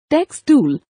Text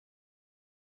tool.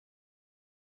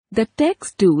 The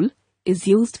text tool is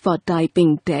used for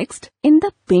typing text in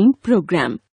the Paint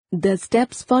program. The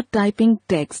steps for typing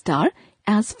text are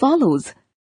as follows.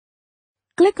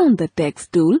 Click on the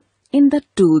text tool in the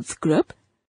Tools group.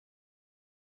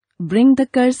 Bring the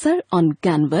cursor on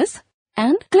canvas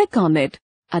and click on it.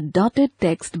 A dotted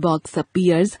text box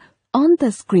appears on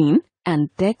the screen and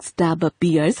Text tab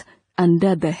appears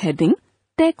under the heading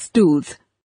Text Tools.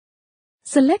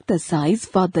 Select the size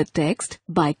for the text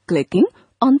by clicking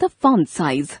on the font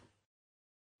size.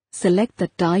 Select the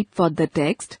type for the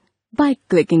text by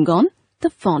clicking on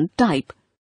the font type.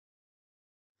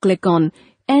 Click on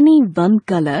any one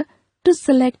color to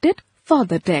select it for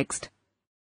the text.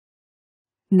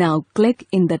 Now click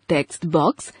in the text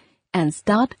box and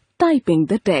start typing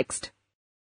the text.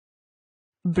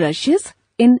 Brushes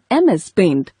in MS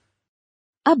Paint.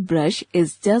 A brush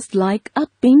is just like a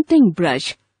painting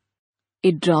brush.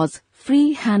 It draws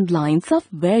freehand lines of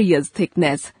various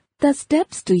thickness. The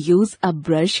steps to use a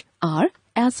brush are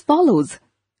as follows.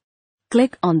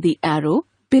 Click on the arrow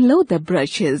below the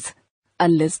brushes. A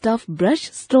list of brush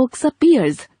strokes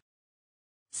appears.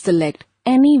 Select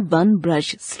any one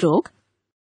brush stroke.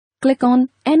 Click on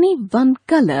any one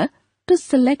color to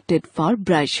select it for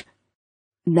brush.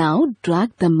 Now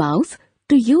drag the mouse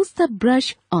to use the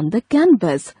brush on the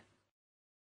canvas.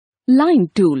 Line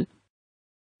tool.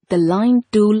 The line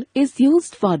tool is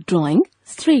used for drawing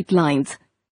straight lines.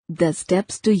 The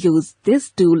steps to use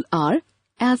this tool are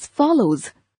as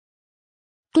follows.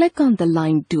 Click on the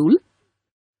line tool.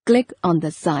 Click on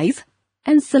the size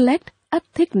and select a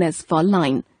thickness for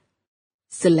line.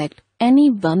 Select any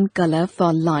one color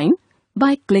for line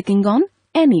by clicking on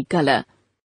any color.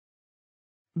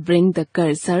 Bring the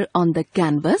cursor on the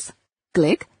canvas,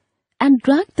 click and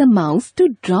drag the mouse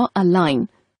to draw a line.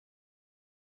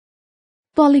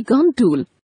 Polygon tool.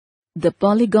 The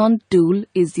polygon tool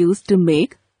is used to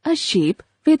make a shape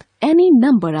with any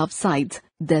number of sides.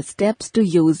 The steps to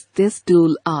use this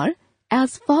tool are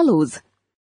as follows.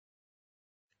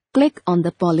 Click on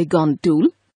the polygon tool.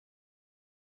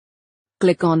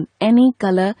 Click on any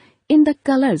color in the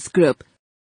colors group.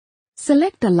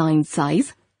 Select a line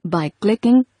size by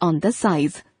clicking on the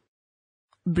size.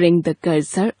 Bring the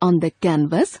cursor on the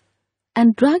canvas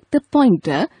and drag the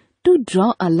pointer to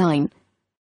draw a line.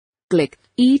 Click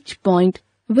each point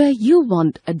where you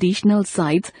want additional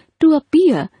sides to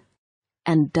appear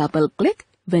and double-click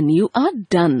when you are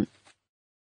done.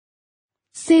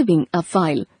 Saving a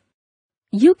file.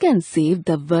 You can save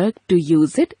the work to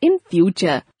use it in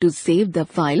future. To save the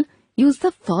file, use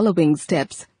the following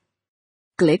steps.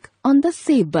 Click on the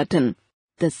Save button.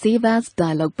 The Save As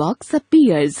dialog box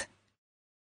appears.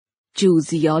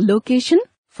 Choose your location,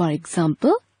 for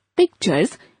example,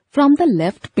 Pictures, from the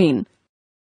left pane.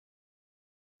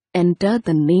 Enter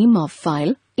the name of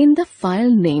file in the File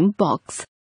Name box.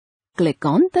 Click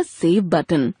on the Save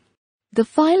button. The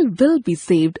file will be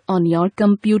saved on your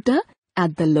computer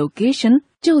at the location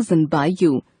chosen by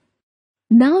you.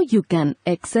 Now you can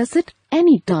access it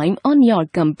anytime on your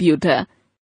computer.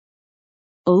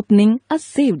 Opening a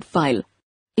saved file.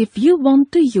 If you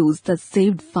want to use the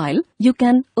saved file, you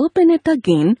can open it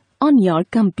again on your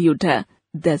computer.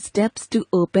 The steps to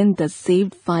open the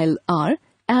saved file are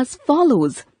as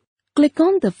follows. Click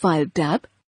on the File tab.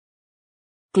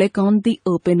 Click on the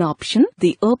Open option.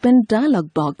 The Open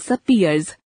dialog box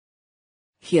appears.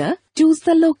 Here, choose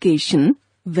the location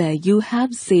where you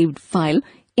have saved file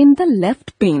in the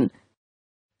left pane.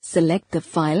 Select the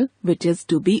file which is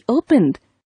to be opened.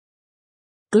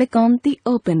 Click on the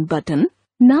Open button.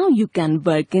 Now you can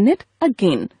work in it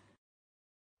again.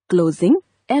 Closing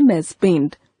MS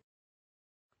Paint.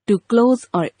 To close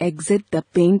or exit the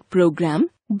Paint program,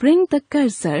 bring the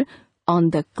cursor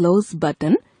on the Close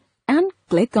button and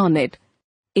click on it.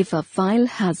 If a file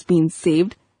has been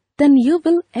saved, then you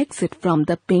will exit from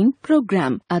the Paint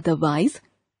program. Otherwise,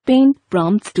 Paint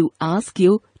prompts to ask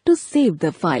you to save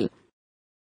the file.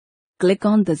 Click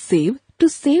on the Save to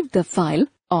save the file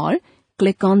or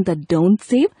click on the Don't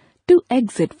Save to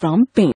exit from Paint.